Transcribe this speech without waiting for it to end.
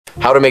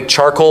How to make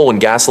charcoal when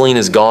gasoline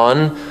is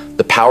gone,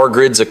 the power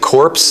grid's a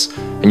corpse,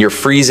 and you're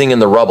freezing in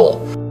the rubble.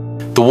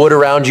 The wood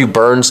around you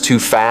burns too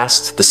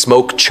fast, the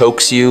smoke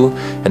chokes you,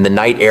 and the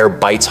night air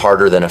bites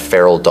harder than a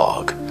feral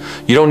dog.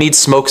 You don't need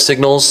smoke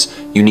signals,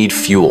 you need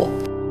fuel.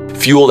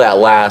 Fuel that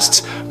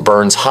lasts,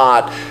 burns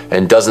hot,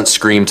 and doesn't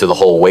scream to the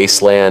whole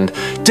wasteland,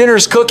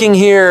 "Dinner's cooking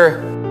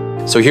here!"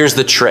 So here's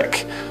the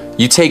trick.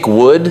 You take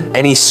wood,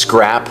 any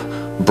scrap,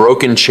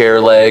 broken chair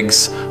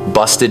legs,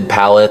 busted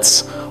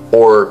pallets,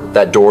 or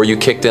that door you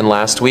kicked in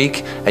last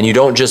week, and you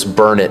don't just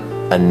burn it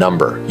a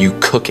number, you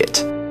cook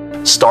it.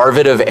 Starve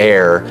it of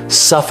air,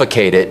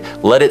 suffocate it,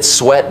 let it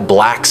sweat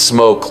black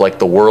smoke like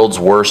the world's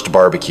worst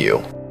barbecue.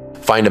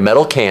 Find a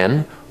metal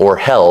can, or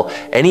hell,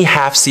 any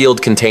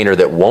half-sealed container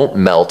that won't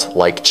melt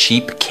like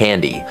cheap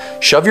candy.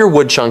 Shove your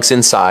wood chunks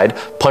inside,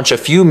 punch a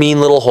few mean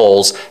little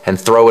holes, and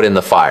throw it in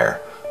the fire.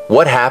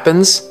 What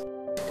happens?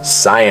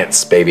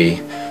 Science,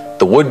 baby.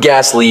 The wood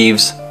gas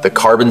leaves, the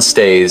carbon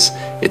stays.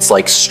 It's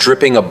like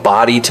stripping a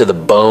body to the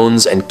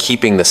bones and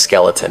keeping the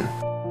skeleton.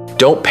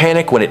 Don't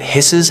panic when it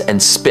hisses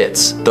and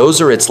spits.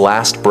 Those are its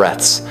last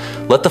breaths.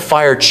 Let the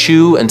fire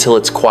chew until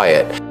it's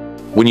quiet.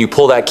 When you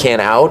pull that can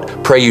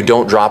out, pray you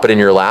don't drop it in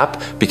your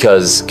lap,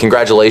 because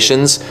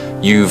congratulations,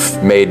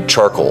 you've made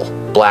charcoal.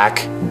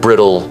 Black,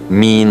 brittle,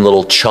 mean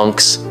little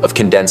chunks of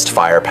condensed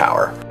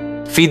firepower.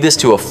 Feed this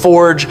to a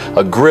forge,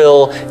 a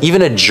grill,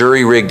 even a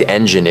jury-rigged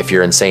engine if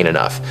you're insane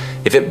enough.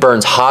 If it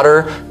burns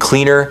hotter,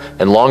 cleaner,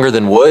 and longer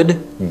than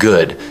wood,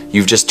 good.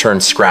 You've just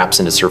turned scraps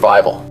into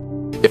survival.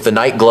 If the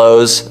night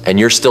glows and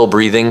you're still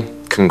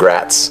breathing,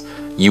 congrats.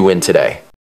 You win today.